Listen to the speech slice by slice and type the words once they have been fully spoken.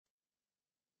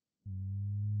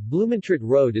Blumentritt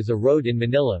Road is a road in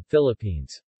Manila,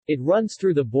 Philippines. It runs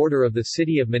through the border of the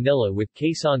city of Manila with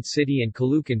Quezon City and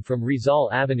Caloocan from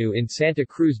Rizal Avenue in Santa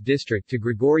Cruz District to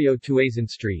Gregorio Tuazon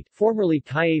Street, formerly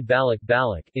Calle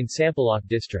Balac in Sampaloc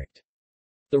District.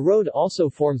 The road also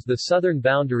forms the southern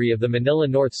boundary of the Manila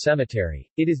North Cemetery.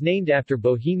 It is named after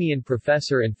Bohemian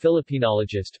professor and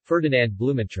Filipinologist, Ferdinand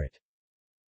Blumentritt.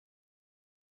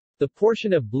 The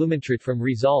portion of Blumentritt from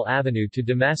Rizal Avenue to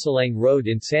Damasalang Road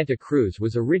in Santa Cruz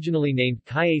was originally named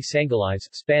Calle Sangaliz,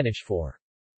 Spanish for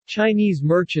Chinese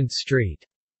Merchant Street,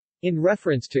 in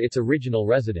reference to its original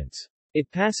residents. It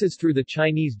passes through the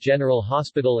Chinese General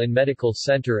Hospital and Medical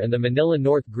Center and the Manila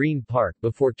North Green Park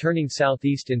before turning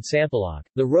southeast in Sampaloc.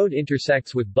 The road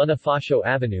intersects with Bonifacio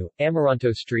Avenue,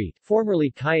 Amaranto Street,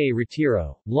 formerly Calle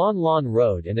Retiro, Lon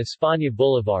Road and España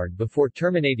Boulevard before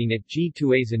terminating at G.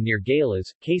 Tuazon near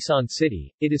Galas, Quezon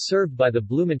City. It is served by the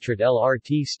Blumentritt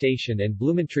LRT station and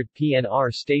Blumentritt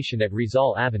PNR station at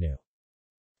Rizal Avenue.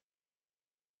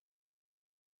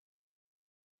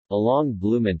 Along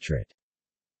Blumentritt.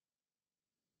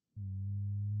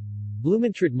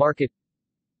 Blumentritt Market,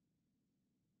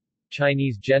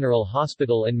 Chinese General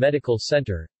Hospital and Medical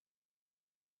Center,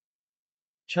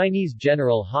 Chinese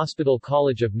General Hospital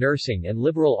College of Nursing and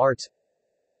Liberal Arts,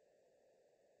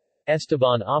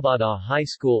 Esteban Abada High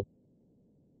School,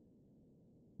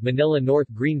 Manila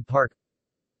North Green Park,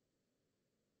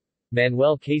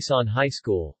 Manuel Quezon High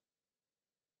School,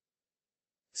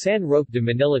 San Roque de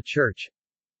Manila Church,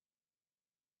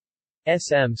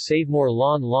 SM Savemore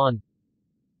Lon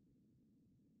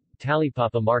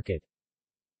Talipapa Market,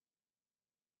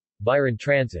 Byron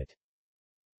Transit.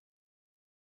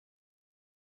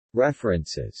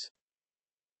 References